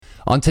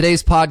On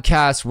today's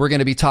podcast, we're going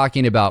to be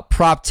talking about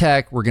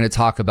PropTech. We're going to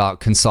talk about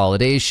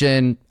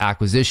consolidation,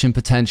 acquisition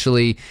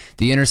potentially,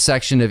 the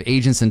intersection of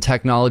agents and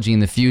technology in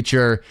the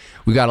future.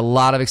 We've got a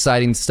lot of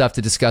exciting stuff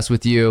to discuss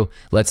with you.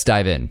 Let's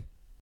dive in.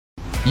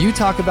 You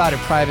talk about it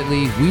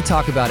privately, we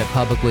talk about it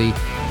publicly.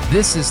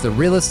 This is the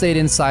Real Estate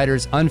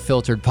Insiders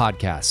Unfiltered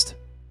podcast.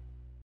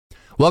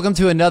 Welcome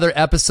to another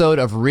episode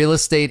of Real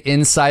Estate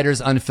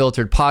Insiders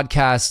Unfiltered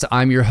podcast.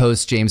 I'm your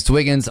host, James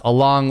Dwiggins,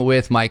 along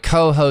with my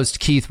co-host,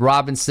 Keith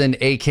Robinson,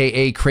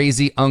 aka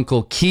Crazy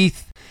Uncle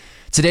Keith.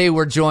 Today,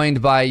 we're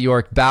joined by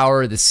York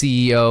Bauer, the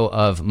CEO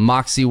of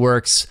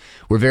MoxieWorks.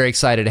 We're very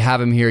excited to have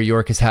him here.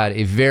 York has had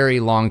a very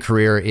long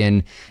career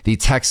in the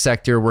tech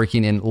sector,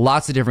 working in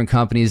lots of different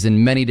companies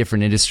in many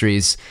different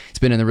industries. He's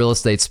been in the real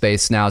estate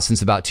space now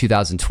since about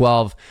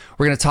 2012.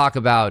 We're going to talk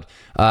about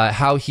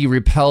how he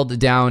rappelled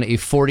down a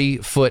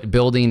 40-foot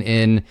building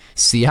in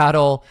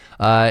Seattle,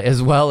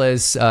 as well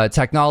as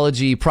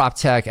technology,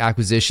 PropTech,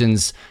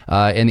 acquisitions,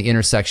 and the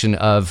intersection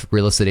of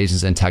real estate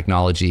agents and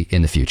technology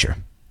in the future.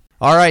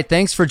 All right,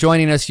 thanks for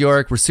joining us,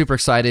 York. We're super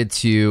excited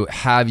to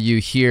have you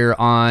here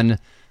on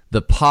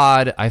the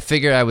pod. I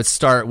figured I would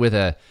start with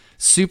a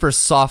super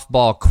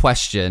softball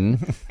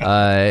question,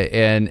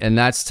 and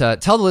that's to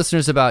tell the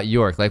listeners about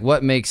York. Like,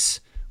 what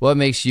makes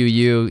you,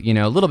 you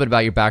know, a little bit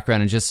about your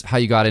background and just how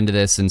you got into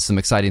this, and some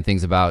exciting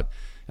things about,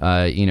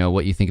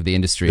 what you think of the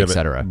industry, et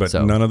cetera. But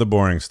none of the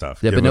boring stuff.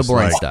 Yeah, but no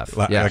boring stuff.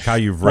 Like how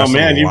you've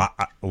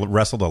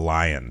wrestled a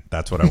lion.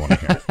 That's what I want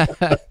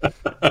to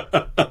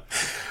hear.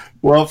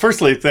 Well,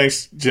 firstly,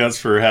 thanks, gents,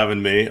 for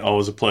having me.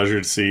 Always a pleasure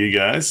to see you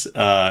guys.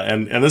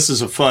 And this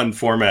is a fun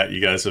format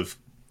you guys have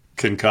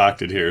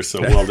concocted here,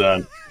 so well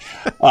done.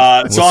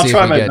 So I'll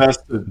try my best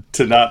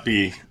to not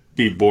be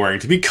boring,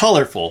 to be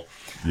colorful.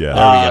 Yeah,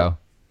 there we go.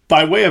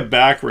 By way of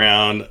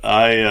background,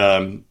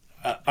 I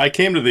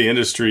came to the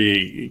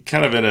industry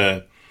kind of in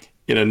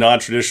a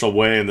non-traditional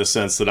way, in the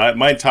sense that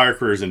my entire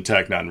career is in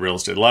tech, not in real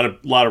estate. A lot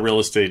of real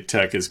estate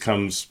tech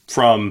comes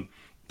from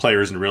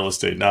players in real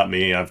estate, not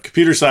me. I have a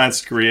computer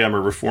science degree. I'm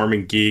a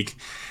reforming geek.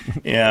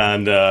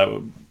 And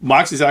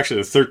Moxie's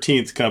actually the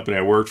 13th company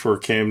I worked for.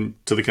 Came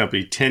to the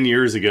company 10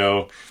 years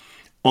ago.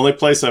 Only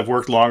place I've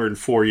worked longer than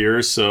 4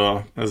 years.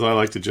 So, as I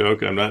like to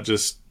joke, I'm not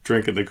just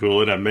drinking the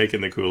Kool-Aid, I'm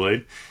making the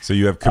Kool-Aid. So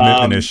you have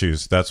commitment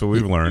issues. That's what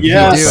we've learned.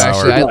 Yeah, you do,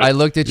 actually. I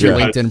looked at your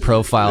LinkedIn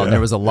profile, and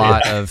there was a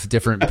lot of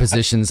different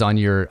positions on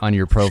your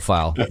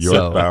profile.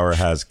 York Bauer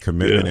has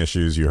commitment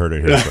issues. You heard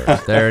it here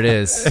first. There it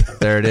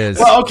is.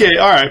 Well, okay,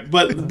 all right.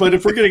 But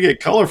if we're going to get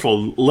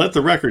colorful, let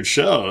the record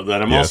show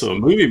that I'm also a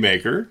movie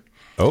maker.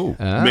 Oh.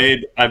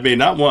 I've made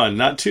not one,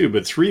 not two,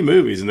 but 3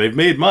 movies, and they've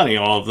made money,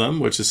 all of them,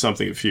 which is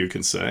something a few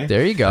can say.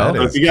 There you go.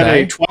 So if you got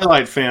any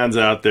Twilight fans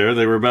out there,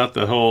 they were about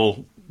the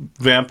whole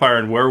vampire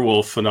and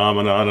werewolf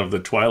phenomenon of the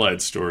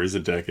Twilight stories a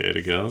decade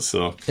ago.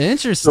 So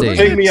interesting. So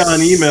ping me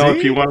on email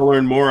if you want to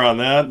learn more on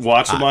that.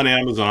 Watch them on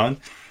Amazon.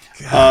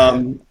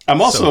 I'm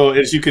also,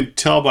 as you can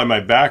tell by my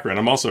background,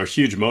 I'm also a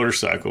huge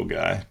motorcycle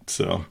guy.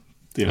 So,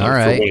 for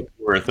what it's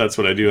worth, that's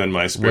what I do in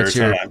my spare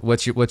time.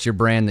 What's your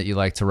brand that you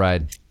like to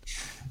ride?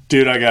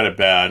 Dude, I got it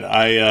bad.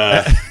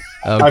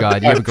 Oh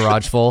God, you have a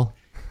garage full?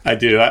 I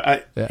do.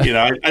 I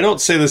don't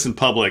say this in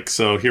public,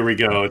 so here we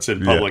go. It's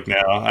in public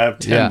now. I have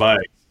 10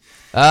 bikes.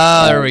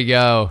 Oh, there we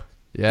go.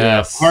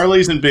 Yes. Yeah,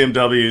 Harleys and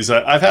BMWs.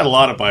 I've had a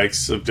lot of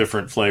bikes of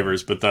different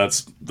flavors, but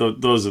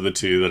those are the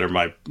 2 that are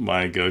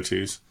my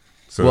go-tos.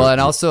 So, and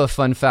also a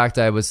fun fact,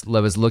 I was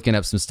looking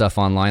up some stuff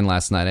online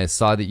last night. I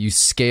saw that you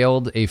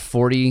scaled a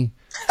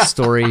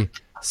 40-story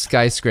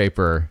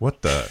skyscraper.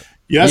 What the?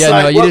 Yes,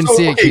 you didn't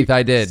see it, Keith.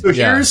 I did.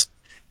 So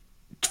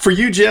for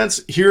you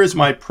gents, here is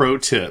my pro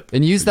tip.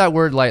 And use that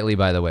word lightly,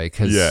 by the way,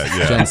 because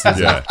gents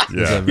is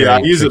I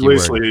use it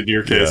loosely in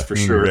your case for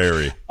sure.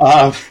 Very.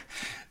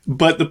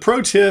 But the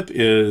pro tip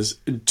is,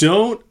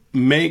 don't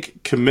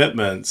make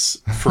commitments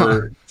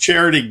for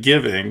charity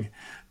giving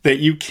that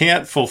you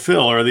can't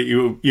fulfill, or that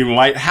you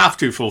might have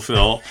to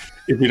fulfill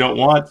if you don't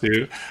want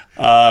to.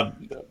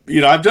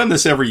 I've done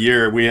this every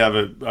year. We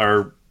have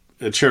our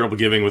charitable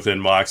giving within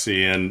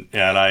Moxie, and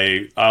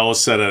I always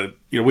set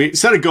we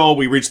set a goal,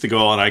 we reach the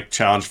goal, and I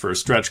challenge for a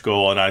stretch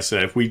goal, and I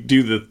say, if we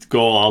do the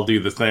goal, I'll do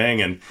the thing.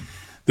 And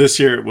this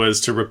year it was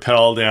to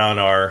rappel down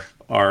our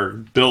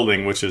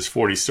building, which is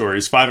 40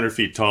 stories, 500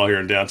 feet tall here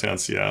in downtown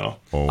Seattle.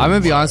 I'm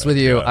going to be honest with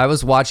you. I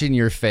was watching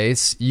your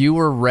face. You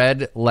were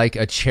red like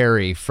a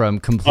cherry from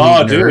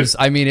complete nerves.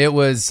 I mean, I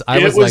was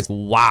like,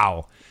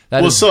 wow.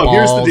 Here's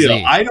the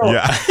deal.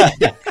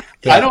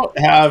 I don't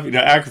have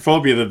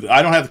acrophobia.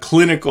 I don't have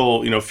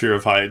clinical fear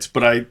of heights,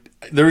 but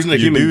there isn't a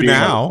human being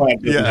on the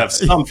planet that doesn't have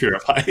some fear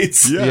of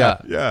heights.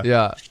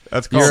 Yeah.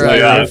 That's cool.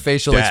 Your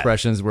facial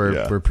expressions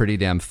were pretty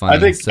damn funny.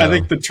 I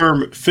think the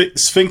term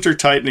sphincter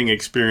tightening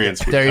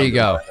experience. There you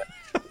go.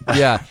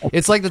 Yeah,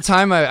 it's like the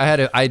time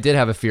I did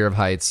have a fear of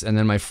heights, and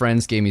then my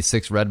friends gave me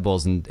 6 Red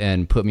Bulls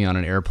and put me on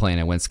an airplane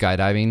and went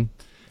skydiving.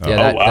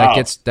 Yeah,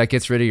 that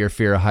gets rid of your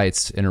fear of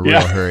heights in a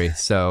real hurry.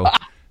 So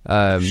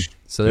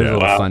So there's a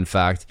little fun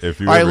fact.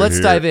 All right,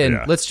 let's dive in.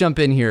 Yeah. Let's jump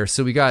in here.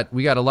 So we got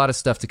a lot of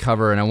stuff to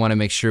cover, and I want to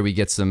make sure we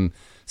get some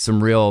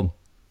real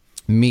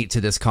meat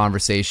to this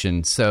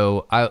conversation.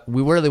 So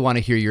we really want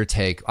to hear your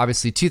take.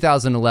 Obviously,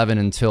 2011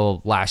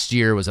 until last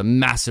year was a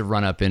massive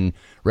run up in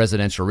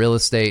residential real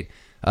estate.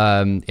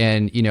 And,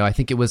 I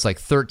think it was like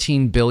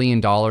 $13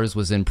 billion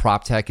was in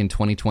PropTech in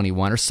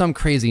 2021 or some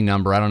crazy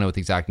number. I don't know what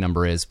the exact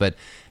number is, but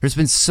there's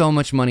been so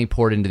much money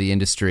poured into the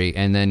industry.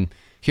 And then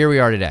here we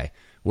are today.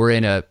 We're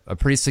in a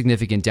pretty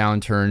significant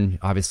downturn.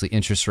 Obviously,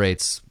 interest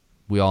rates,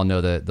 we all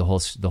know the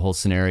whole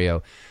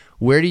scenario.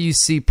 Where do you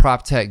see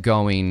PropTech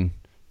going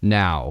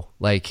now?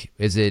 Like,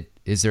 is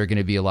there going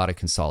to be a lot of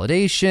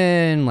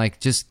consolidation? Like,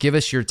 just give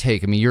us your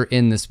take. I mean, you're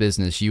in this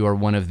business. You are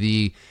one of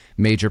the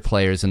major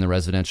players in the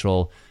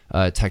residential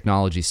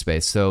technology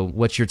space. So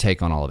what's your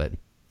take on all of it?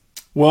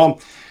 Well,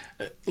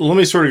 let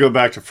me sort of go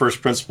back to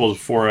first principles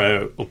before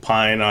I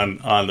opine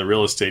on the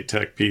real estate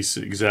tech piece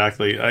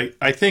exactly.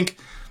 I think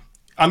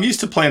I'm used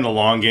to playing the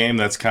long game.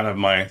 That's kind of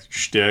my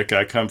shtick.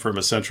 I come from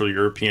a Central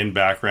European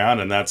background,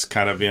 and that's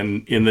kind of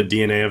in the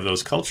DNA of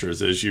those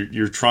cultures is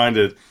you're trying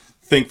to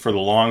think for the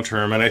long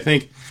term. And I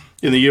think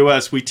in the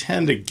U.S. we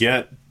tend to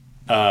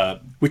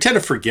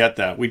forget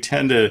that. We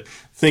tend to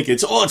think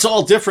it's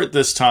all different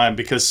this time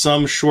because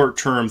some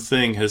short-term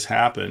thing has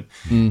happened.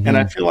 Mm-hmm. And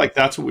I feel like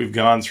that's what we've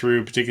gone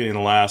through, particularly in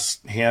the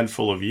last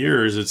handful of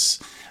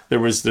years. There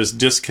was this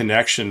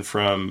disconnection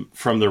from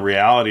the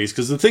realities,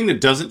 because the thing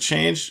that doesn't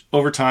change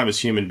over time is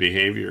human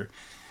behavior.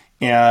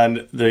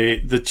 And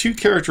the two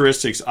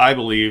characteristics I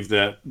believe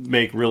that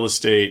make real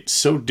estate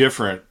so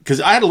different, because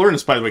I had to learn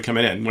this, by the way,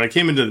 coming in. When I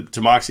came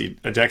into Moxie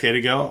a decade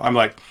ago, I'm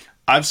like,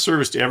 I've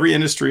serviced every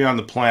industry on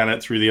the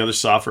planet through the other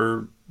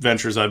software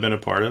ventures I've been a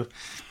part of.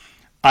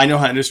 I know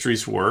how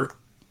industries work.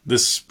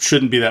 This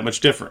shouldn't be that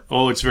much different.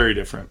 Oh, it's very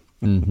different.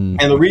 Mm-hmm.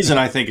 And the reason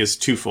I think is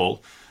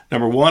twofold.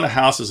 Number one, a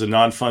house is a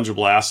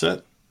non-fungible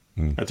asset.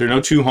 That there are no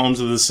two homes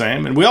that are the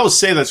same. And we always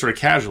say that sort of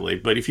casually,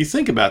 but if you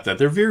think about that,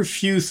 there are very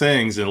few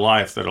things in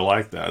life that are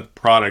like that.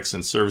 Products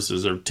and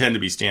services tend to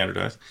be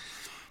standardized.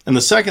 And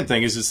the second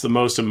thing is it's the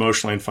most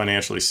emotionally and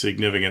financially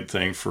significant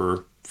thing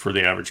for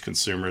the average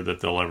consumer that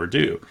they'll ever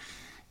do.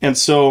 And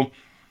so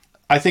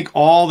I think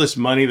all this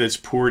money that's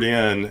poured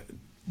in,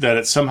 that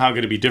it's somehow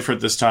going to be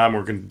different this time,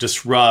 we're going to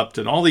disrupt,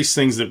 and all these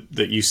things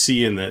that you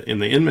see in the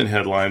Inman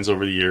headlines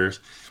over the years,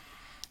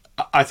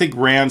 I think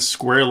ran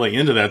squarely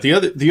into that.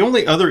 The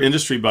only other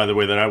industry, by the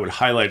way, that I would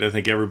highlight, I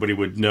think everybody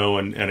would know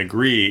and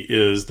agree,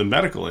 is the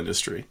medical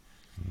industry.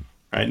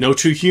 Right? No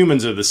two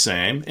humans are the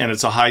same, and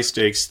it's a high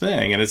stakes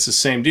thing, and it's the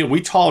same deal.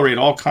 We tolerate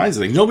all kinds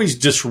of things. Nobody's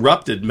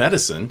disrupted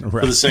medicine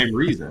for the same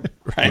reason,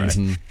 right?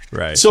 Mm-hmm.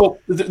 Right. So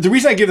the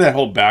reason I give that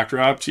whole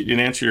backdrop in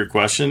answer to your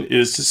question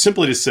is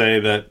simply to say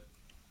that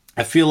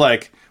I feel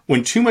like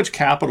when too much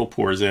capital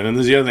pours in, and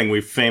this is the other thing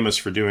we're famous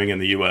for doing in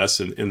the U.S.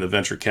 and in the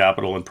venture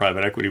capital and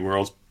private equity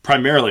worlds,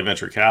 primarily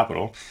venture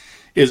capital,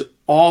 is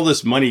all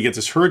this money, you get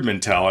this herd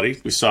mentality.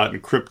 We saw it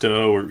in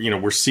crypto, or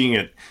we're seeing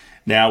it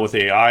now with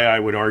AI, I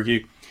would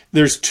argue.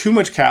 There's too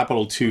much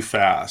capital too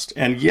fast.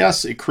 And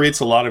yes, it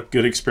creates a lot of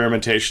good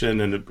experimentation,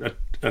 and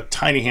a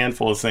tiny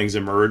handful of things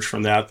emerge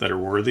from that are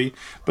worthy,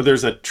 but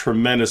there's a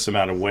tremendous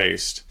amount of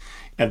waste.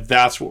 And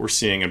that's what we're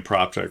seeing in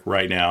PropTech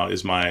right now,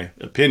 is my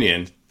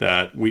opinion,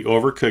 that we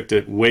overcooked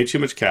it, way too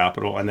much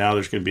capital, and now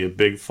there's going to be a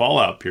big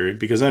fallout period,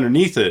 because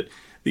underneath it,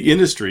 the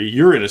industry,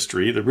 your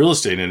industry, the real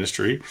estate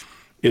industry,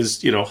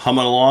 is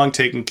humming along,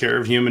 taking care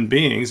of human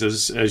beings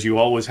as you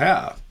always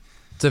have.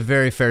 It's a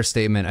very fair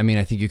statement. I mean,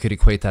 I think you could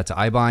equate that to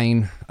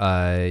iBuying.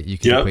 You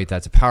could equate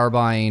that to power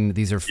buying.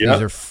 These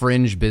are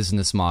fringe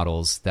business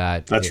models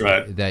that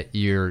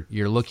you're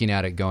looking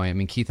at it going. I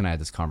mean, Keith and I had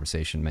this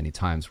conversation many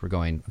times. We're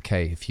going,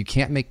 okay, if you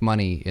can't make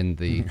money in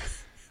the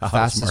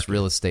fastest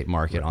real estate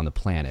market on the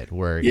planet,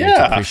 where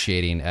it's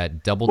appreciating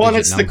at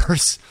double-digit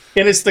numbers.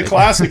 And it's the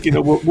classic,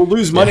 we'll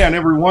lose money on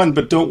every one,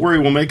 but don't worry,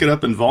 we'll make it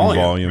up in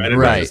volume.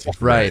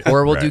 Right.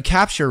 Or we'll do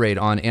capture rate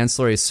on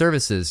ancillary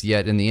services,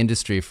 yet in the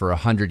industry for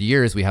 100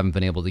 years, we haven't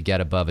been able to get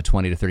above a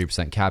 20 to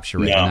 30% capture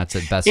rate, and that's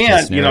the best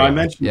case scenario. I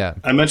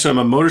mentioned I'm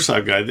a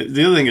motorcycle guy.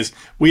 The other thing is,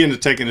 we in the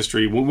tech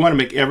industry, we want to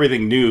make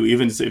everything new,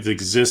 even if it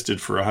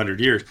existed for 100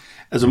 years.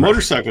 As a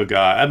motorcycle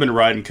guy, I've been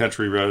riding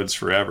country roads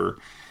forever.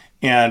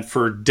 And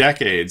for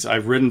decades,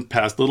 I've ridden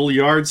past little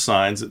yard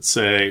signs that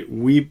say,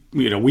 we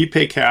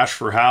pay cash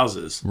for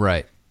houses.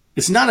 Right.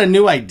 It's not a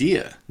new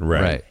idea.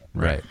 Right.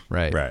 And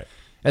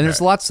there's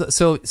lots.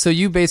 So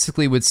you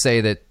basically would say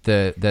that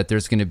that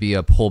there's going to be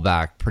a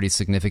pullback pretty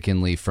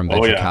significally from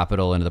venture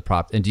capital into the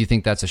prop. And do you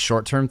think that's a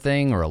short-term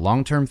thing or a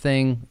long-term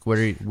thing? Where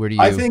do you?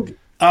 I think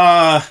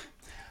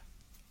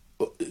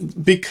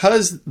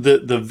because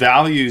the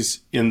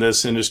values in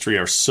this industry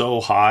are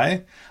so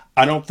high,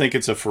 I don't think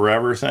it's a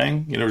forever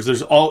thing.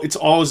 This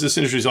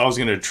industry is always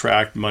going to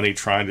attract money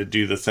trying to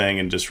do the thing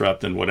and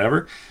disrupt and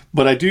whatever.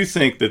 But I do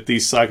think that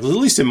these cycles, at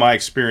least in my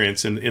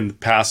experience in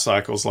past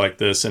cycles like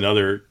this and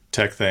other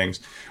tech things,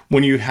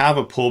 when you have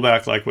a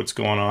pullback like what's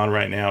going on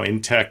right now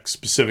in tech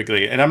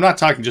specifically, and I'm not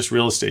talking just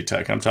real estate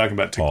tech, I'm talking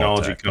about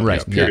technology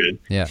companies, period.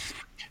 Yeah.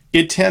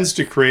 it tends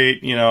to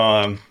create,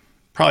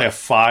 probably a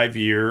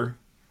 5-year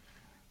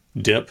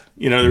dip.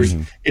 There's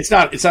it's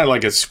not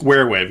like a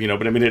square wave,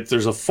 but I mean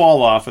there's a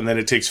fall off, and then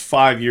it takes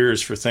 5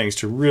 years for things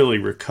to really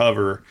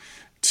recover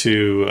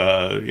to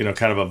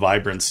kind of a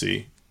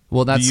vibrancy.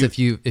 Well, that's if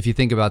you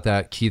think about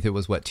that, Keith. It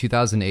was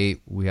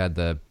 2008 we had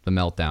the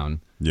meltdown.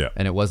 Yeah,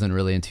 and it wasn't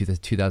really in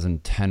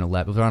 2010,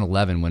 11. It was around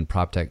 11 when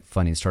PropTech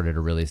funding started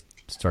to really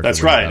start.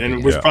 That's right, and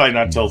it was probably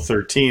not until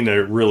 13 that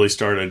it really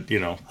started,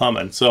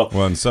 humming. So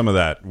and some of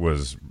that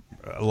was,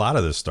 a lot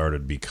of this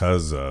started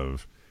because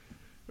of,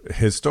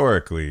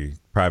 historically,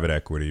 private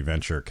equity,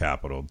 venture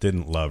capital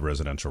didn't love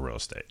residential real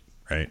estate,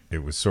 right?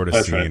 It was sort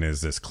of seen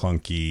as this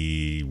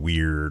clunky,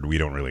 weird, we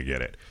don't really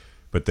get it.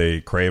 But they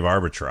crave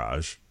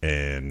arbitrage,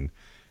 and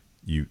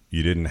you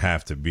didn't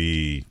have to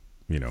be,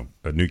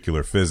 a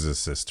nuclear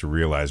physicist to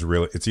realize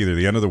it's either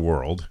the end of the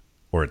world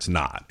or it's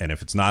not. And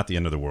if it's not the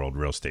end of the world,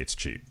 real estate's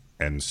cheap.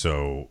 And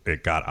so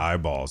it got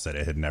eyeballs that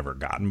it had never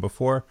gotten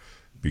before,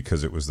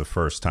 because it was the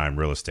first time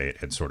real estate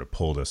had sort of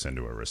pulled us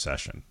into a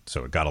recession.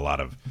 So it got a lot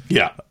of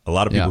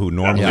people who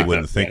normally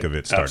wouldn't think of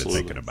it started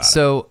thinking about it.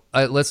 So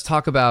let's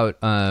talk about,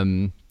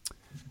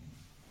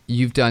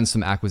 you've done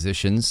some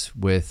acquisitions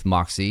with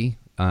Moxie.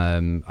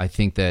 I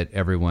think that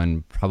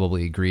everyone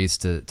probably agrees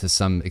to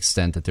some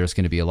extent that there's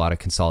going to be a lot of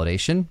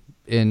consolidation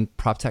in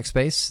PropTech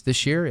space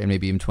this year and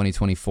maybe even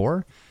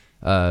 2024.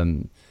 I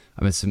mean,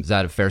 is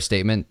that a fair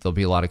statement? There'll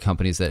be a lot of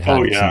companies that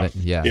have.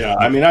 Yeah.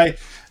 I mean,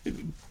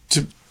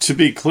 to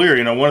be clear,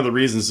 one of the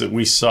reasons that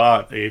we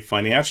sought a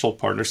financial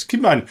partner. Keep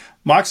in mind,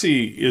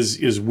 Moxie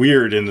is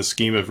weird in the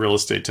scheme of real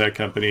estate tech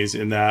companies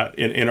in that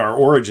in our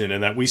origin,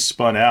 in that we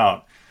spun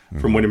out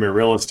from Windermere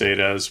Real Estate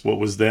as what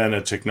was then a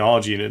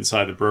technology unit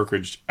inside the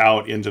brokerage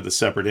out into the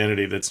separate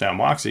entity that's now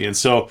Moxie. And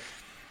so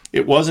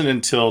it wasn't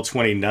until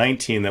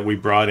 2019 that we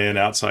brought in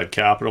outside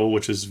capital,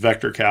 which is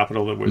Vector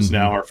Capital, that was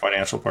now our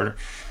financial partner.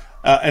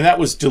 And that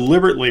was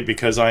deliberately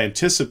because I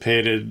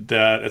anticipated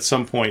that at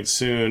some point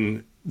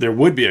soon there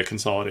would be a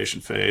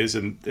consolidation phase,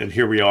 and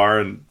here we are,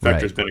 and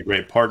Vector's been a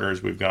great partner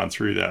as we've gone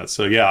through that.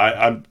 So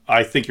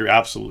I think you're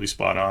absolutely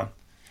spot on.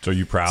 So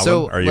you prowling?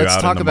 So are you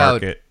out in the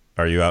market?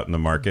 Are you out in the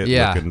market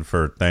looking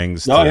for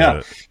things? So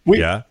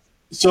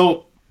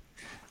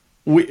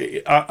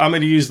I'm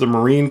going to use the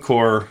Marine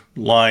Corps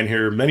line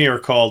here. Many are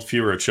called,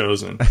 few are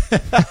chosen. And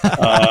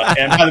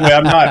by the way,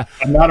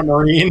 I'm not a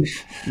Marine,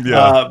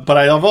 but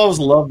I've always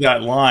loved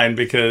that line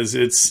because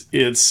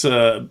it's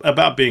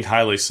about being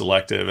highly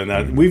selective. And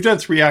that we've done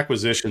 3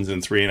 acquisitions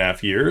in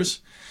 3.5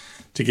 years.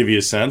 To give you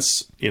a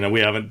sense, we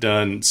haven't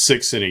done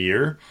 6 in a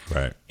year.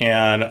 Right.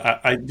 And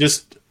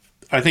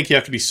I think you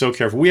have to be so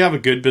careful. We have a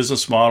good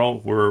business model.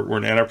 We're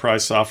an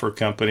enterprise software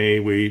company.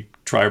 We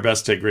try our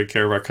best to take great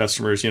care of our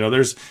customers.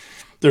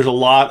 There's a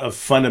lot of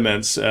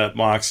fundaments at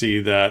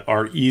Moxie that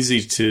are easy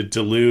to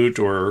dilute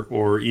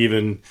or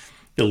even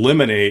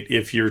eliminate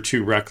if you're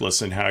too reckless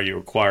in how you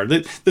acquire.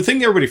 The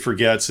thing everybody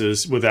forgets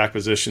is with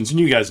acquisitions, and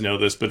you guys know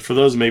this, but for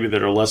those maybe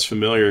that are less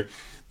familiar,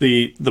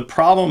 the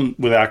problem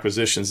with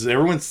acquisitions is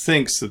everyone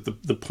thinks that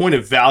the point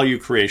of value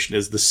creation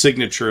is the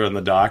signature on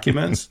the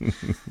documents.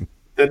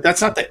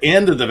 That's not the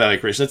end of the value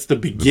creation. That's the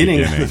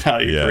beginning of the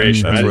value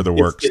creation. That's where the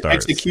work starts.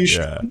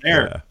 Execution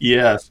there.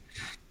 Yes,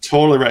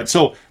 totally right.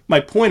 So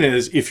my point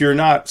is, if you're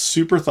not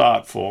super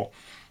thoughtful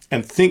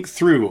and think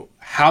through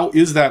how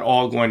is that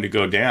all going to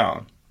go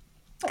down,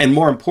 and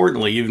more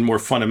importantly, even more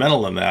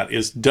fundamental than that,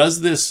 is does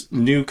this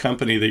new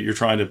company that you're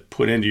trying to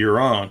put into your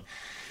own,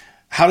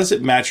 how does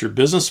it match your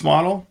business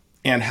model,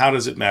 and how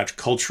does it match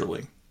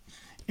culturally?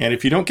 And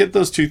if you don't get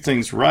those two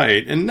things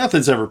right, and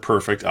nothing's ever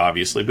perfect,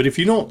 obviously, but if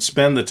you don't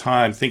spend the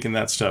time thinking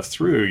that stuff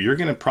through, you're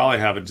going to probably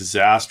have a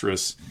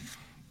disastrous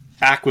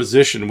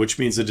acquisition, which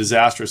means a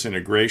disastrous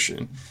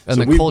integration. And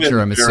so the culture,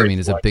 I'm assuming,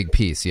 is a big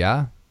piece,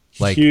 yeah?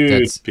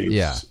 Huge piece.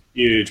 Yeah.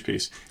 Huge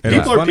piece. And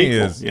people are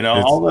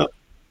people,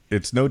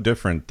 it's no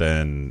different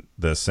than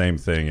the same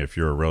thing if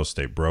you're a real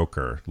estate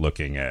broker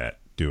looking at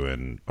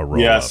doing a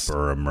roll-up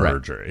or a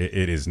merger. Right.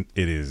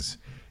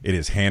 It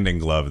is hand in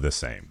glove the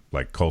same.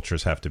 Like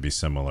cultures have to be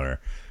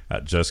similar.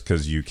 Just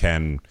because you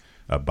can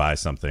buy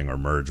something or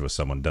merge with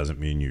someone doesn't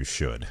mean you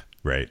should,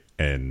 right?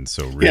 And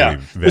so really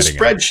the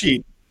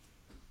spreadsheet,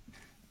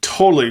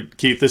 totally,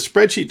 Keith, the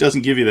spreadsheet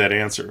doesn't give you that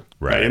answer.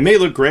 Right. It may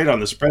look great on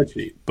the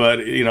spreadsheet,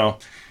 but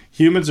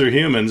humans are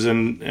humans,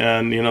 and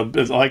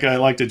like I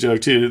like to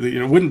joke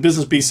too, wouldn't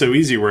business be so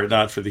easy were it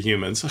not for the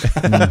humans?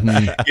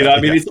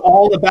 It's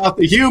all about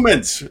the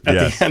humans at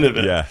the end of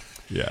it. Yeah.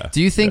 Yeah.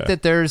 Do you think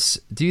that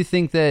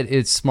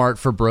it's smart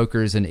for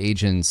brokers and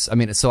agents? I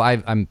mean, so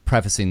I'm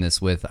prefacing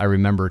this with, I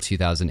remember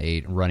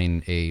 2008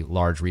 running a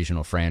large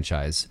regional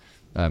franchise.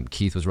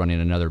 Keith was running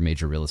another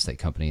major real estate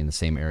company in the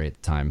same area at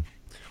the time.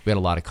 We had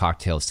a lot of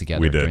cocktails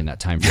together during that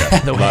time.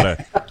 Yeah. a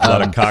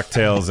lot of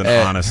cocktails and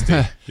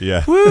honesty.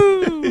 Yeah.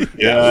 Woo!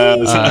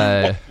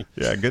 Yeah.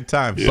 Good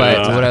times.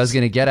 But what I was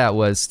going to get at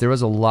was there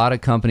was a lot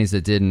of companies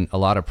that didn't, a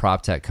lot of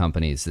PropTech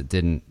companies that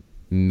didn't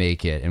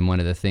make it. And one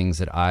of the things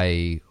that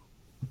I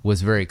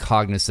was very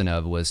cognizant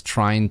of was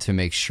trying to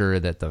make sure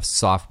that the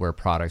software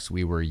products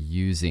we were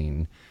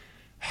using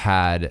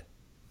had,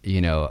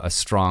 a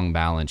strong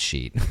balance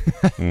sheet.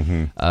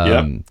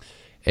 Yep.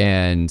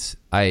 And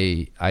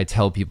I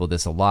tell people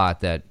this a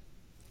lot, that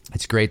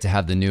it's great to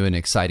have the new and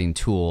exciting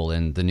tool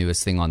and the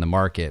newest thing on the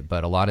market,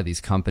 but a lot of these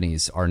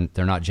companies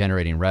they're not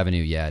generating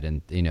revenue yet.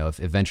 And, if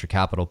venture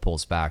capital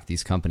pulls back,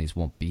 these companies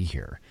won't be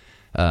here.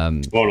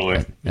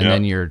 Totally. And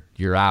then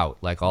you're out,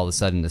 like all of a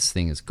sudden this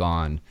thing is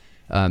gone.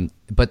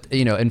 But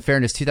in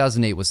fairness,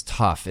 2008 was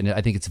tough. And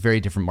I think it's a very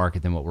different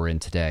market than what we're in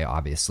today,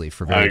 obviously,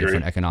 for very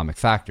different economic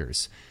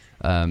factors.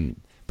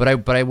 But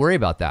I worry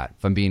about that,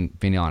 if I'm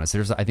being honest.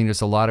 I think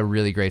there's a lot of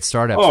really great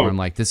startups where I'm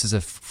like, this is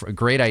a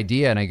great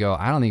idea. And I go,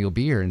 I don't think you'll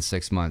be here in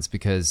 6 months,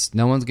 because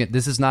no one's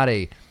this is not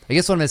I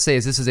guess what I'm going to say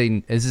is this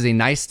is a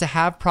nice to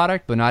have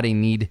product, but not a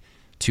need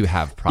to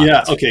have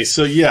product. Yeah. Okay.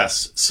 So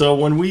yes. So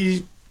when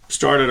we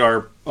started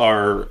our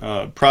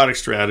product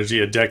strategy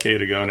a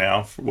decade ago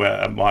now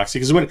at Moxie,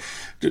 because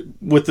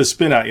with the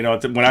spin out,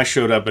 when I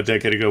showed up a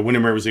decade ago,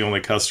 Windermere was the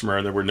only customer,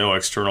 and there were no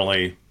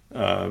externally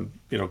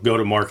go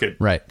to market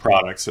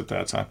products at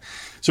that time.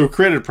 So we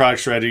created a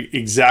product strategy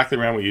exactly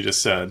around what you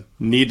just said: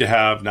 need to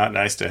have, not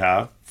nice to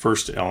have.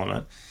 First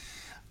element.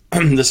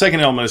 The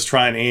second element is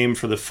try and aim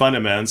for the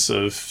fundamentals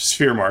of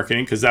sphere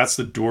marketing, because that's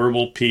the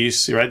durable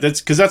piece, right?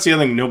 That's the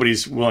other thing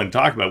nobody's willing to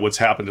talk about. What's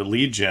happened to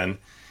lead gen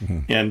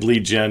and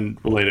lead gen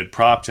related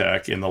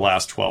PropTech in the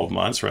last 12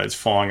 months, right? It's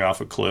falling off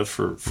a cliff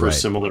for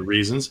similar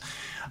reasons.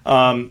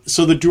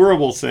 So the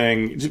durable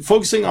thing,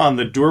 focusing on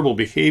the durable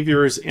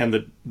behaviors and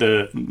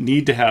the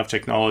need to have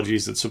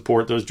technologies that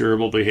support those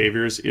durable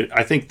behaviors.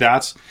 I think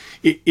that's,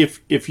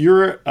 if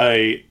you're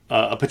a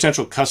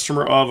potential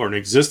customer of, or an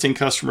existing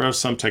customer of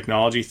some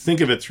technology,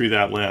 think of it through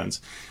that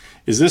lens.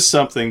 Is this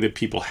something that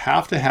people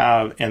have to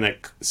have and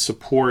that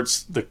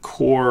supports the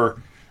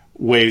core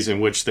ways in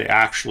which they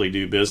actually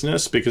do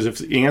business? Because if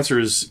the answer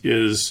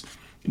is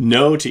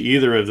no to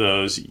either of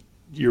those,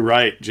 you're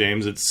right,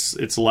 James.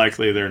 It's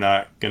likely they're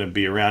not going to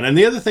be around. And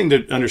the other thing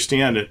to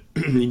understand,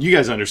 you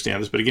guys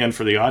understand this, but again,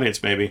 for the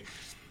audience, maybe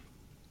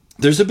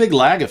there's a big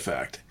lag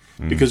effect,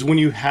 because when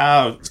you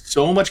have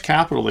so much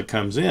capital that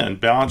comes in,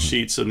 balance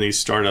sheets in these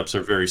startups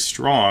are very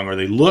strong, or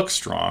they look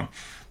strong,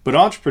 but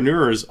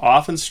entrepreneurs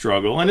often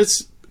struggle, and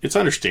it's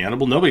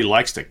understandable. Nobody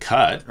likes to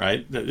cut,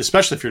 right?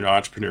 Especially if you're an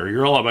entrepreneur,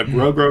 you're all about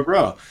grow, grow,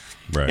 grow.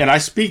 Right. And I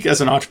speak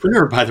as an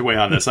entrepreneur, by the way,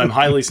 on this. I'm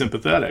highly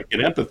sympathetic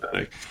and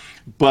empathetic.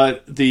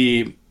 But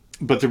the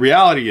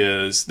reality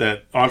is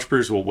that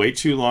entrepreneurs will wait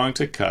too long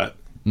to cut,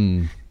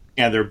 and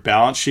their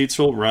balance sheets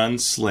will run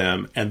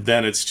slim, and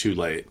then it's too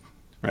late,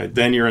 right?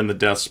 Then you're in the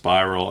death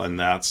spiral, and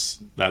that's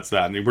that.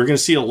 And we're going to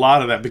see a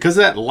lot of that because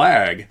of that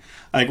lag.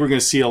 I think we're going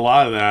to see a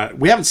lot of that.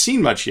 We haven't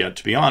seen much yet,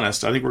 to be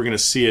honest. I think we're going to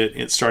see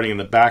it starting in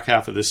the back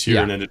half of this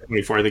year and into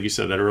 24. I think you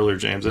said that earlier,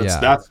 James.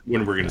 That's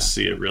when we're going to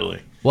see it,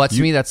 really. Well,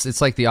 to me,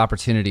 it's like the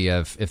opportunity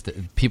of, if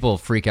people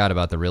freak out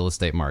about the real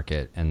estate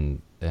market,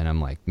 and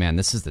I'm like, man,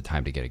 this is the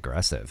time to get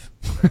aggressive.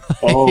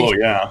 Oh,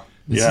 yeah.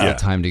 This is the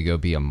time to go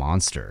be a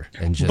monster.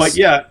 But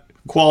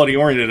quality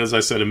oriented, as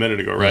I said a minute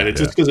ago, right?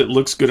 Just because it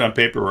looks good on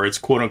paper, or it's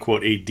quote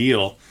unquote a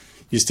deal,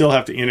 you still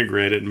have to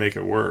integrate it and make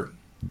it work.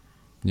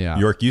 Yeah.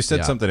 York, you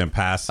said something in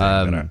passing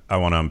that I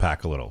want to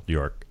unpack a little.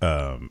 York,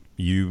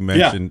 you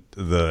mentioned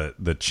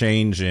the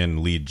change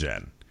in lead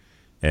gen.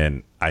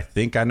 And I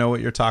think I know what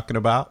you're talking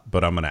about,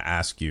 but I'm going to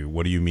ask you,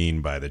 what do you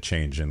mean by the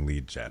change in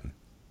lead gen?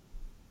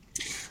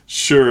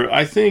 Sure.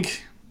 I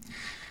think,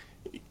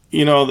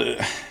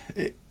 I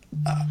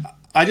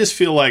just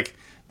feel like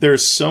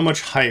there's so much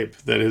hype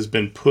that has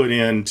been put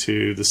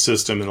into the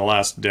system in the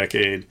last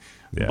decade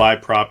by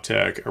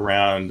PropTech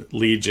around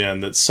lead gen,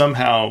 that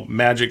somehow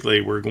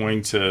magically we're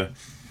going to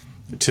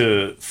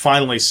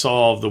finally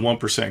solve the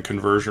 1%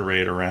 conversion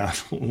rate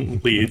around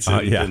leads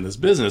in this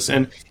business.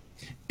 And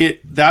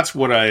that's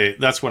what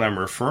I'm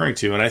referring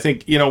to. And I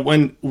think,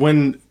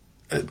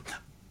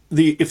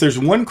 if there's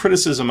one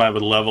criticism I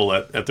would level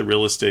at the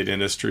real estate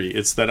industry,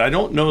 it's that I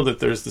don't know that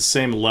there's the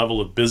same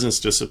level of business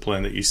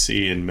discipline that you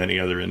see in many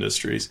other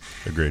industries.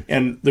 Agreed.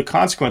 And the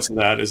consequence of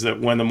that is that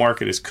when the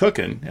market is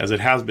cooking, as it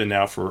has been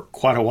now for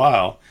quite a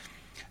while,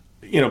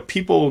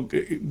 people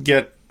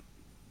get,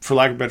 for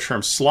lack of a better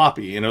term,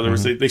 sloppy. In other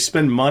words, they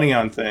spend money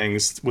on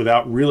things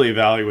without really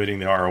evaluating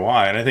the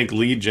ROI. And I think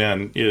lead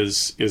gen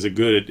is a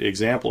good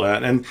example of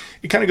that. And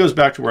it kind of goes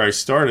back to where I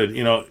started.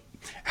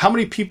 How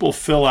many people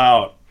fill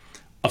out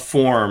a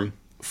form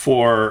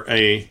for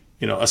a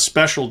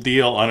special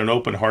deal on an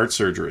open heart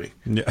surgery?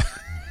 Yeah.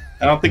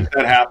 I don't think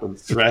that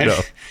happens, right? No.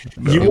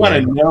 You want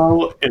to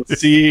know and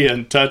see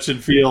and touch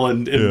and feel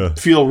and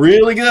feel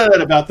really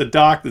good about the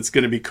doc that's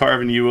going to be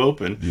carving you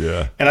open.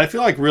 Yeah. And I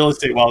feel like real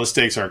estate, while the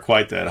stakes aren't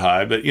quite that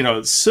high, but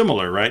it's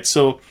similar, right?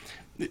 So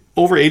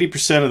over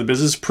 80% of the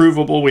business is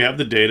provable. We have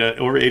the data.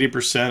 Over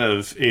 80%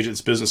 of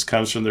agents' business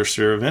comes from their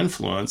sphere of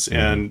influence,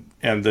 and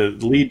the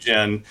lead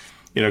gen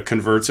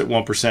converts at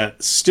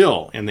 1%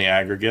 still in the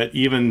aggregate,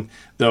 even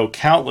though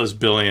countless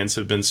billions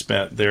have been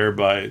spent there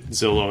by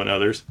Zillow and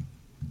others.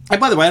 And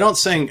by the way, I'm not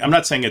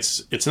saying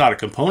it's not a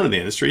component of the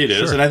industry. It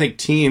is, and I think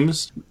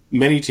teams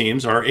many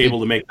teams are able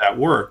to make that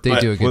work. They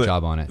do a good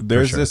job on it.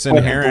 There's this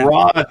inherent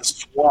broad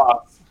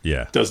swath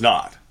does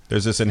not.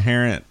 There's this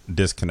inherent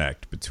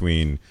disconnect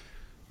between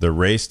the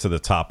race to the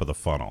top of the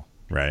funnel,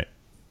 right?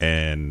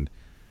 And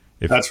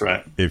that's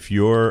right. If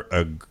you're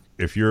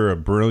a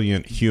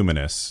brilliant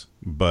humanist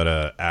but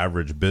a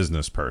average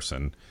business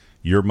person,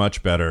 you're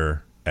much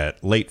better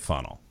at late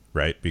funnel,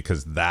 right?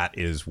 Because that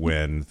is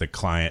when the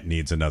client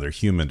needs another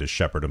human to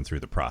shepherd them through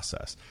the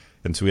process.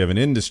 And so we have an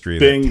industry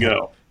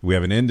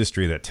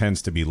that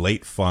tends to be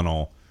late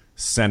funnel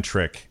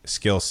centric,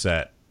 skill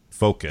set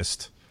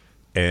focused,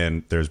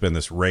 and there's been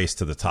this race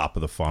to the top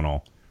of the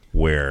funnel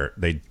where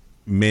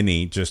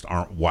many just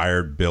aren't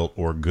wired, built,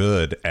 or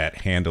good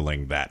at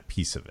handling that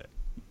piece of it.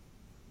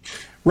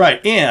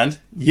 Right. And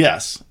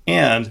yes,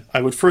 and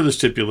I would further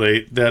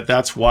stipulate that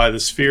that's why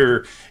the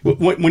sphere,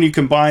 when you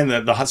combine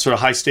the sort of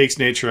high stakes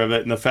nature of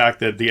it and the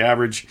fact that the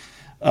average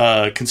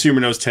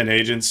consumer knows 10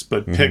 agents,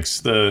 but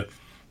picks 4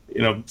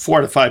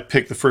 out of 5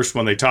 pick the first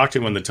one they talk to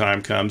when the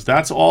time comes.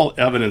 That's all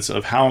evidence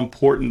of how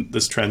important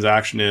this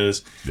transaction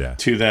is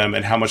to them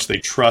and how much they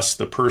trust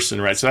the person,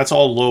 right? So that's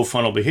all low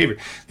funnel behavior.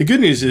 The good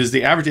news is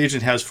the average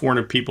agent has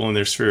 400 people in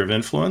their sphere of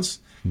influence.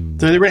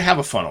 So they already have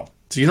a funnel.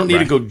 So you don't need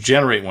to go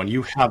generate one.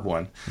 You have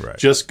one. Right.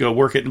 Just go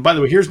work it. And by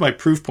the way, here's my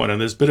proof point on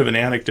this. Bit of an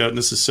anecdote, and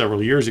this is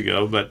several years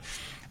ago, but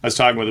I was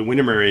talking with a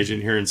Windermere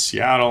agent here in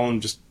Seattle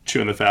and just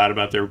chewing the fat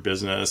about their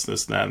business,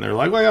 this and that. And they're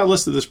like, well, I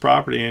listed this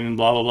property and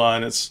blah, blah, blah.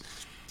 And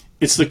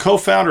it's the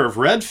co-founder of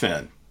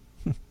Redfin.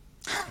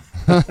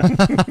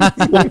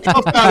 The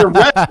co-founder of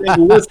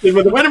Redfin listed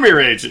with a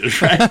Windermere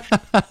agent, right?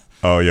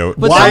 Oh, yo.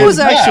 But that was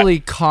actually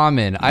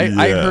common. I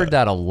heard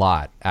that a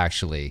lot,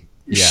 actually.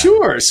 Yeah.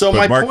 Sure. So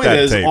my point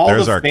is tape. all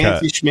There's the our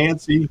fancy cut.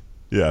 schmancy.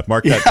 Yeah,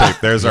 mark that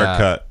tape. There's our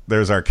cut.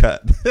 There's our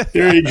cut.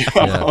 There you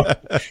go.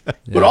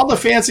 But all the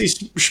fancy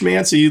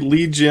schmancy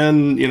lead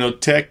gen,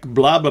 tech,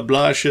 blah blah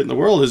blah shit in the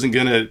world isn't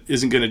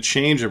gonna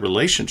change a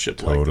relationship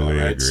Totally like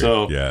that, right? agree.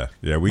 So yeah.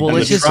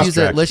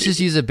 Let's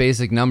just use a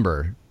basic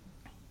number.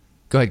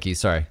 Go ahead, Keith.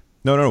 Sorry.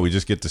 No. We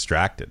just get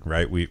distracted,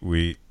 right?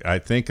 I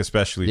think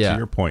especially to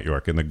your point,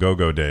 York, in the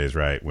go-go days,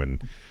 right, when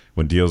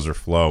deals are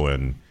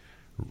flowing,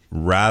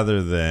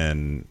 rather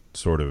than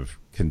sort of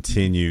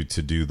continue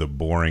to do the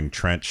boring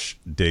trench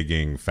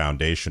digging,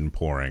 foundation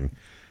pouring,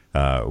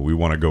 we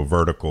want to go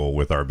vertical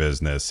with our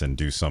business and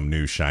do some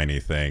new shiny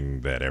thing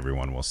that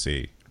everyone will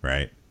see,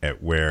 right?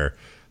 At where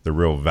the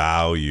real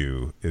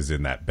value is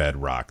in that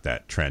bedrock,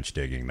 that trench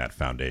digging, that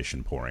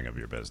foundation pouring of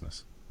your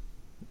business.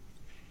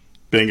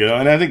 Bingo.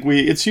 And I think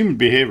it's human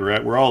behavior,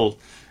 right? We're all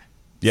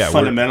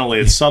fundamentally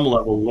at some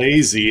level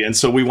lazy, and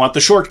so we want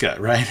the shortcut,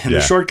 right? And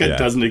the shortcut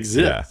doesn't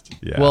exist.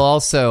 Well,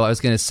 also, I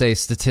was going to say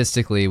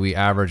statistically, we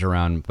average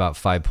around about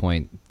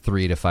 5.3 to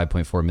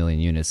 5.4 million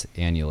units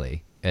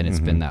annually, and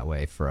it's been that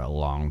way for a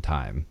long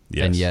time.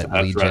 Yes, and yet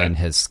lead gen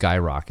has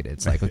skyrocketed.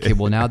 It's like, okay,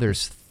 well, now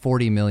there's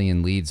 40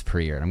 million leads per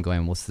year. And I'm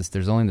going, what's this?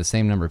 There's only the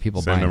same number of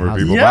people buying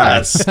houses.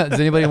 Yes. Does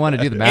anybody want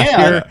to do the math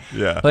here?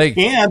 Yeah. Like,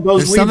 and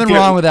those there's something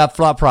wrong with that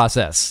thought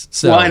process.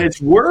 So, well, and it's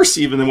worse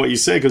even than what you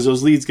say, because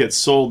those leads get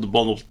sold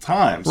multiple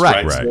times.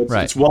 Right. So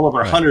it's well over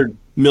 100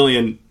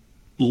 million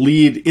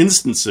lead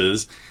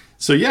instances.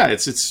 So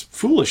it's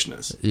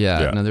foolishness.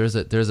 No,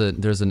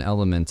 there's an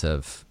element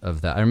of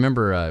that. I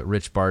remember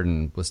Rich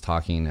Barton was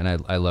talking, and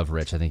I love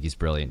Rich. I think he's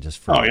brilliant. Just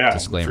for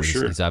disclaimer, for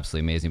sure. He's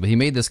absolutely amazing. But he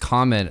made this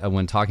comment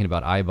when talking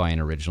about iBuying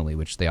originally,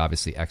 which they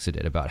obviously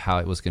exited, about how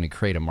it was going to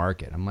create a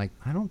market. I'm like,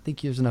 I don't think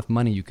there's enough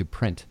money you could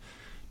print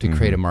to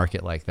create a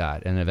market like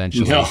that. And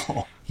eventually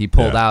he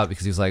pulled out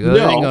because he was like, it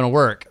ain't going to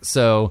work.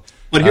 So,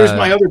 but here's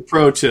my other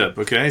pro tip.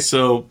 Okay,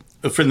 so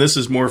this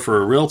is more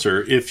for a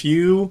realtor. If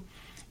you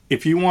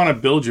want to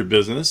build your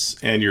business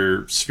and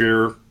you're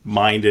sphere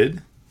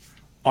minded,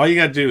 all you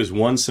got to do is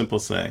one simple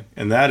thing,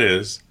 and that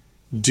is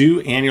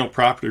do annual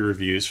property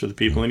reviews for the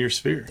people in your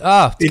sphere.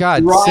 Oh,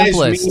 God,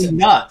 drives me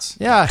nuts.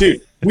 Yeah.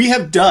 Dude,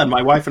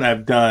 my wife and I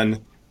have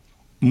done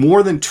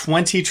more than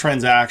 20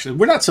 transactions.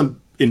 We're not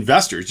some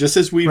investors, just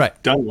as we've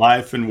done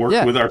life and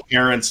worked with our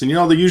parents and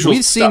the usual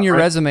We've seen your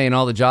resume and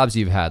all the jobs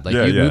you've had. Like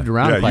you've moved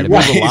around quite a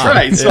bit.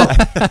 Right. So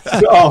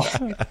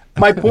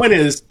my point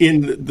is,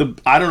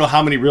 I don't know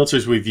how many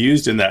realtors we've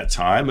used in that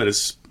time, but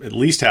it's at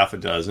least half a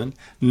dozen.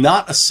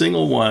 Not a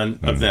single one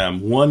of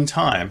them one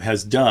time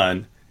has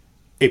done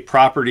a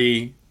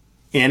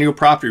annual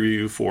property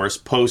review for us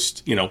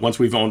post, once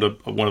we've owned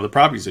one of the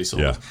properties they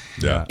sold.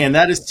 Yeah. And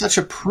that is such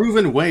a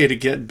proven way to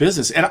get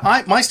business. And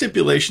my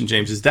stipulation,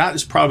 James, is that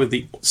is probably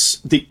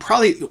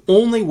the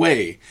only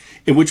way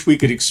in which we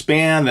could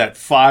expand that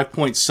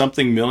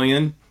 5-point-something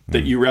million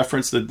that you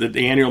referenced, the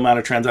annual amount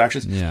of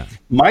transactions. Yeah.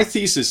 My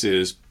thesis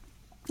is,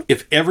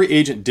 if every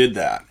agent did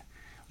that,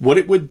 what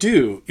it would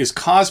do is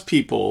cause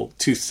people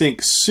to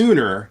think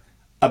sooner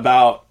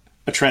about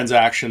a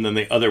transaction than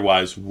they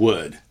otherwise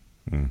would.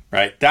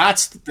 Right?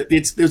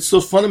 It's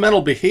those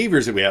fundamental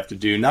behaviors that we have to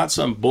do, not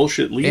some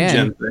bullshit lead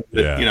gen thing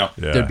that,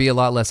 There'd be a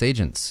lot less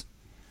agents.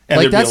 And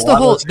like there'd that's be a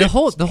lot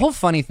of the whole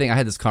funny thing. I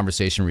had this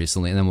conversation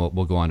recently, and then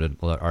we'll go on to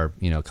our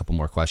a couple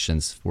more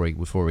questions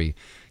before we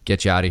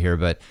get you out of here.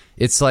 But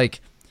it's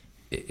like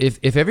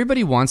if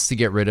everybody wants to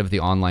get rid of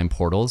the online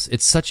portals,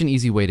 it's such an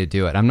easy way to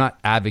do it. I'm not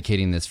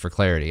advocating this for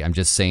clarity. I'm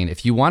just saying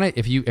if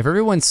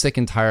everyone's sick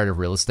and tired of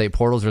real estate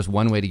portals, there's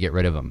one way to get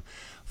rid of them.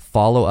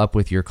 Follow up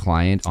with your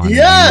client on an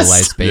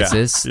annualized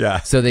basis.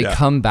 So they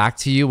come back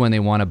to you when they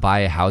want to buy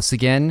a house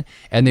again,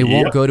 and they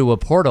won't go to a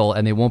portal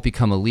and they won't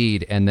become a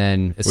lead. And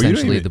then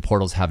essentially the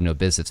portals have no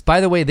business.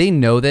 By the way, they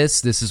know this.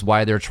 This is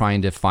why they're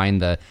trying to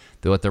find what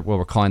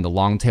we're calling the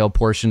long tail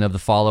portion of the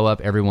follow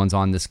up. Everyone's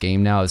on this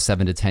game now of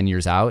 7 to 10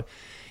 years out.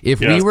 If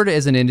we were to,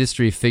 as an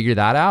industry, figure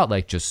that out,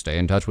 like just stay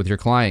in touch with your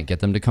client, get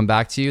them to come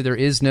back to you, there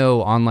is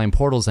no online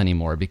portals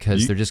anymore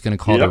because they're just going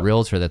to call the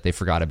realtor that they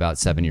forgot about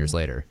 7 years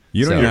later.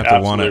 You don't even have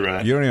to want to.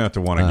 You don't even have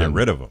to want to get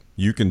rid of them.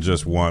 You can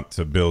just want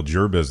to build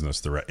your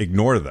business.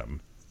 Ignore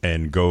them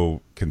and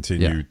go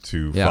continue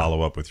to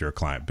follow up with your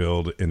client,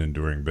 build an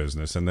enduring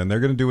business, and then they're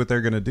going to do what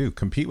they're going to do.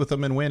 Compete with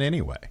them and win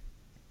anyway.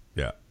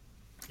 Yeah.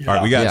 All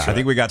right, I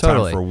think we got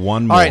time for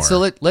one more. All right, so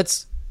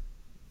let's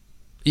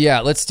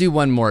do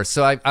one more.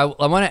 So I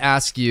want to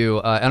ask you,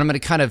 and I'm going to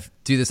kind of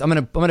do this. I'm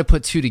going to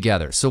put two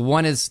together. So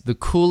one is the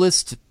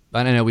coolest.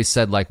 I don't know. We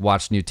said like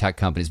watch new tech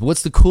companies, but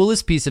what's the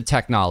coolest piece of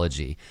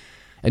technology?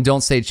 And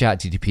don't say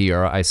ChatGPT,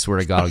 or I swear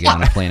to God, I'll get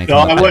on a plane and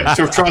come I wouldn't.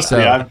 So trust me.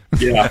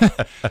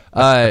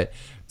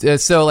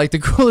 So like the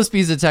coolest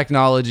piece of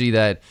technology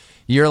that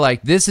you're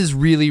like, this is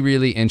really,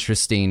 really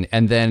interesting,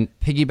 and then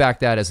piggyback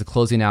that as a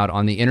closing out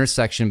on the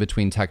intersection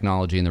between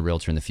technology and the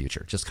realtor in the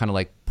future. Just kind of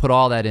like put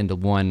all that into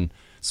one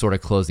sort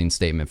of closing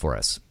statement for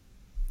us.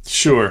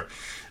 Sure.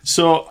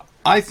 So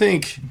I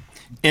think,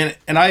 and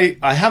I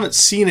haven't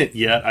seen it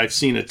yet. I've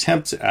seen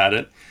attempts at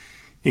it,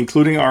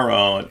 including our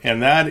own,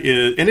 and that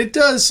is, and it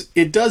does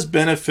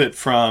benefit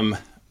from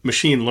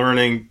machine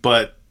learning,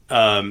 but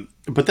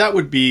that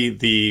would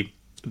be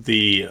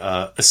the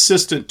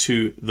assistant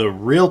to the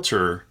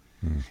realtor.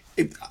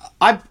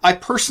 I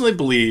personally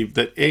believe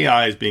that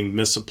AI is being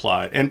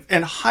misapplied and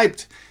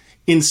hyped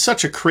in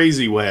such a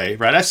crazy way,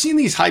 right? I've seen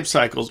these hype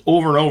cycles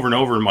over and over and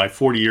over in my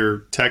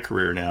 40-year tech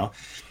career now.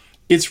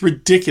 It's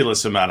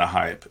ridiculous amount of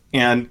hype.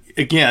 And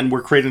again,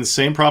 we're creating the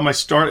same problem we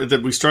started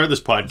this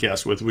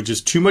podcast with, which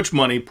is too much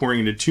money pouring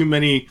into too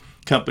many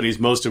companies,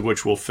 most of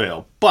which will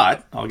fail.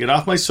 But I'll get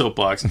off my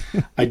soapbox.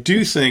 I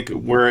do think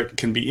where it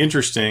can be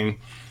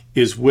interesting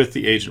is with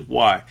the agent.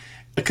 Why?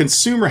 A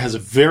consumer has a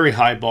very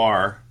high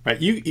bar,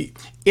 right?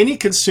 Any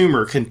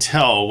consumer can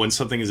tell when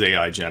something is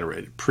AI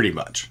generated, pretty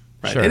much.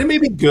 Right. Sure. And it may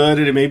be good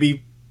and it may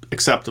be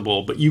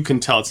acceptable, but you can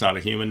tell it's not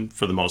a human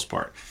for the most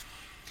part.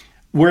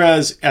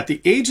 Whereas at the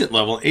agent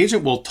level,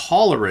 agent will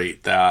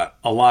tolerate that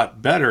a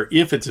lot better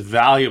if it's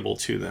valuable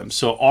to them.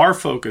 So our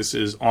focus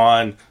is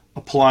on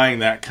applying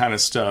that kind of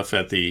stuff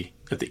at the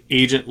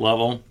agent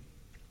level.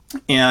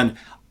 And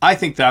I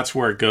think that's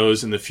where it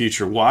goes in the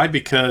future. Why?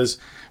 Because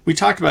we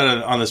talked about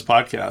it on this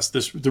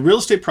podcast. The real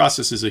estate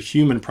process is a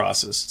human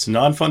process. It's a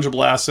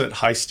non-fungible asset,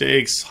 high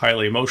stakes,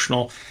 highly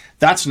emotional.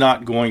 That's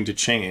not going to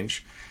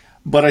change.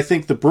 But I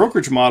think the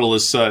brokerage model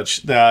is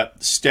such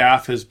that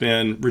staff has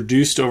been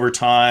reduced over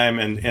time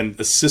and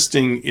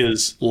assisting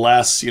is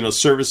less,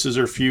 services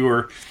are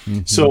fewer.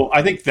 Mm-hmm. So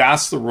I think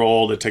that's the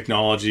role that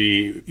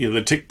technology,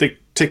 the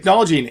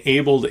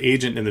technology-enabled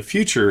agent in the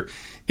future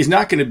is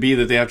not going to be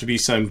that they have to be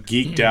some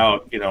geeked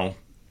out,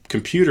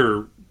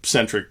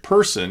 computer-centric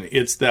person.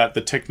 It's that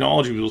the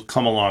technology will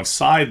come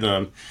alongside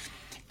them,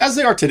 as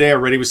they are today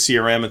already with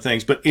CRM and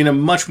things, but in a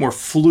much more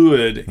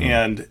fluid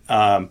and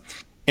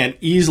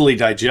easily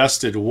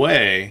digested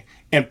way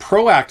and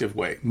proactive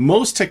way.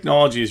 Most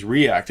technology is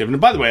reactive. And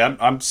by the way,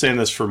 I'm saying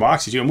this for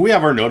Moxie too. And we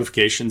have our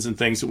notifications and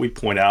things that we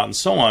point out and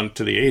so on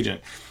to the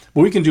agent.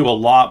 But we can do a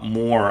lot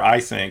more, I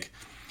think,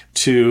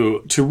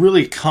 to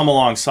really come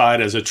alongside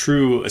as a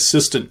true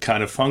assistant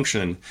kind of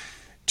function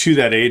to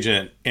that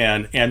agent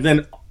and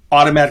then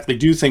automatically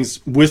do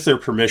things with their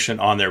permission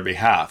on their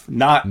behalf,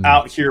 not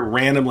out here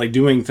randomly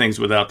doing things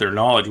without their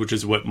knowledge, which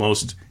is what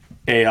most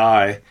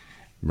AI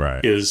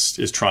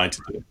is trying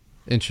to do.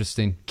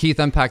 Interesting. Keith,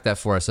 unpack that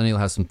for us. I know you'll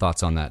have some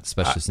thoughts on that,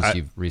 especially since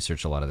you've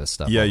researched a lot of this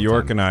stuff. Yeah,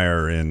 York and I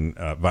are in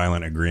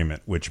violent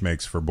agreement, which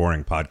makes for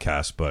boring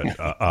podcasts, but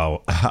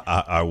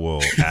I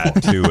will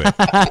add to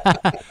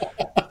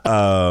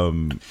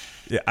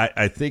it.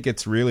 I think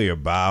it's really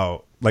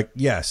about,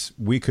 yes,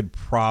 we could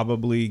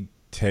probably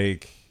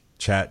take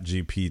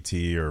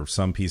ChatGPT or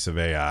some piece of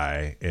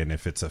AI, and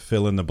if it's a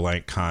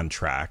fill-in-the-blank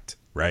contract,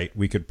 right,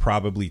 we could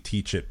probably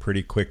teach it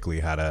pretty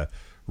quickly how to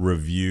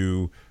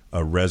review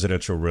a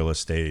residential real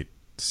estate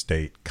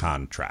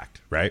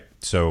contract, right?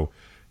 So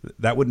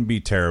that wouldn't be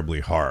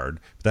terribly hard.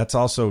 That's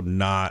also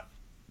not,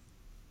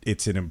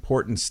 it's an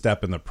important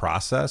step in the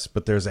process,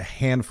 but there's a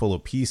handful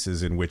of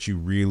pieces in which you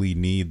really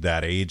need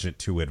that agent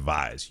to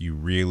advise. You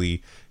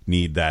really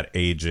need that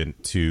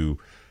agent to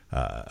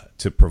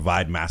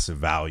provide massive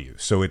value.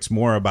 So it's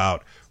more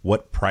about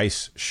what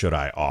price should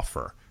I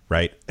offer,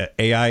 right?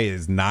 AI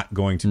is not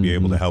going to be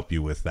able to help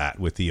you with that,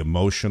 with the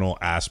emotional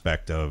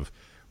aspect of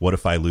what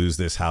if I lose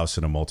this house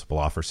in a multiple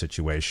offer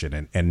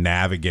situation, and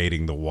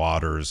navigating the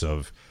waters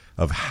of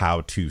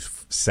how to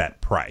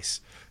set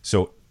price.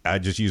 So I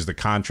just use the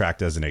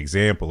contract as an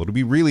example. It'll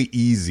be really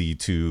easy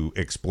to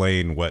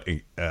explain what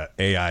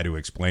AI to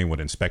explain what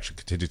inspection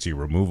contingency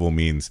removal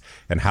means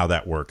and how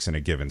that works in a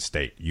given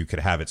state. You could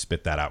have it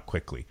spit that out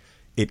quickly.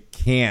 It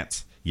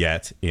can't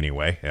yet,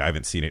 anyway. I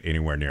haven't seen it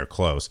anywhere near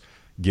close.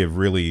 Give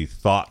really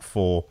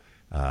thoughtful,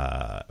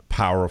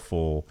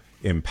 powerful,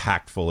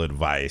 impactful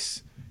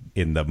advice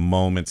in the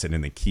moments and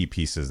in the key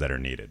pieces that are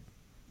needed.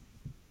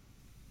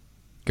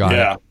 Got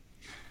it.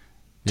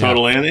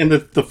 Totally. And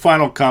the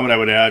final comment I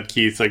would add,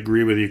 Keith, I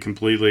agree with you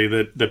completely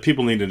that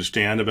people need to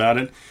understand about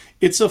it.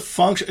 It's a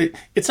function.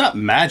 It's not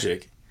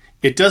magic.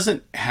 It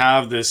doesn't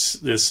have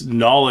this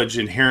knowledge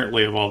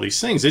inherently of all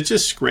these things. It's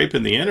just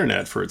scraping the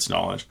internet for its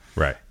knowledge.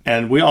 Right.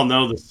 And we all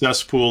know the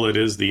cesspool it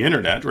is the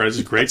internet, right?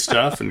 There's great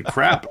stuff and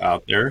crap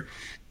out there.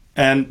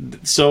 And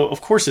so,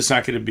 of course, it's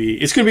going to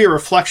be a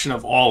reflection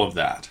of all of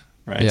that,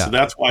 right? Yeah. So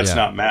that's why it's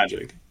not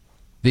magic.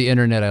 The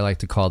internet I like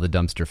to call the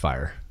dumpster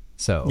fire.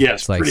 So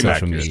yes, it's like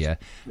social media.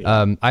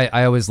 Yeah.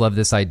 I always love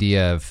this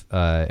idea of,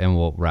 and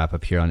we'll wrap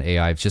up here on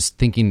AI, just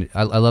thinking,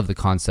 I love the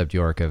concept,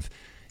 York, of,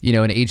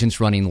 an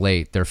agent's running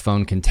late, their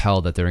phone can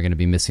tell that they're going to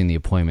be missing the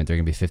appointment. They're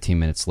going to be 15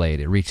 minutes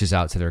late. It reaches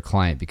out to their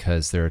client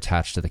because they're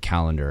attached to the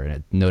calendar and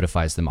it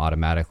notifies them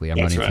automatically. I'm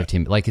running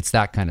 15, like it's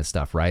that kind of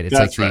stuff, right?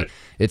 It's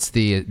it's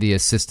the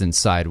assistance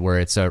side where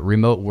it's a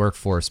remote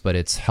workforce, but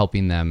it's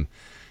helping them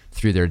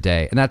through their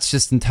day. And that's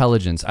just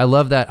intelligence. I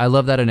love that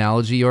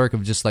analogy, York,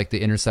 of just like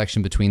the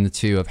intersection between the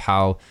two of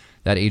how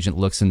that agent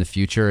looks in the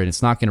future. And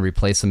it's not going to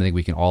replace something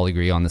we can all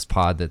agree on this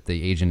pod that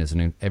the agent is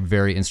a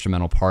very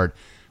instrumental part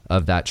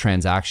of that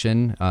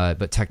transaction,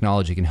 but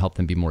technology can help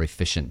them be more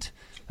efficient.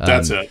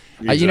 That's it.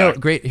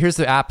 Exactly. Great. Here's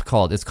the app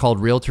called. It's called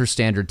Realtor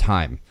Standard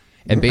Time.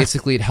 And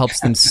basically it helps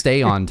them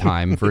stay on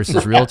time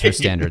versus Realtor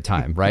Standard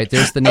Time, right?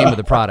 There's the name of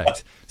the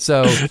product.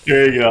 So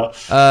there you go.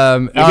 All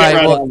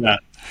right.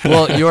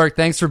 Well, York,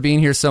 thanks for being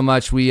here so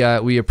much. We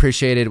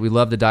appreciate it. We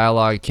love the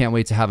dialogue. Can't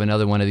wait to have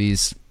another one of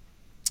these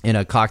in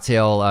a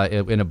cocktail,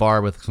 in a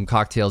bar with some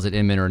cocktails at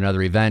Inman or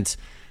another event.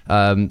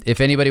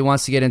 If anybody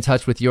wants to get in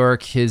touch with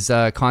York, his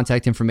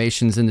contact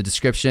information is in the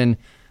description.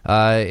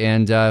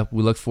 And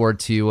we look forward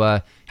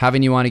to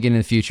having you on again in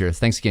the future.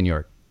 Thanks again,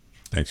 York.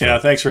 Thanks. Yeah,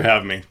 thanks for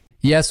having me.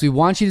 Yes, we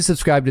want you to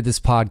subscribe to this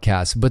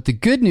podcast, but the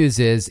good news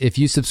is if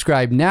you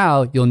subscribe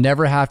now, you'll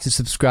never have to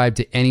subscribe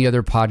to any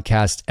other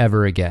podcast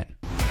ever again.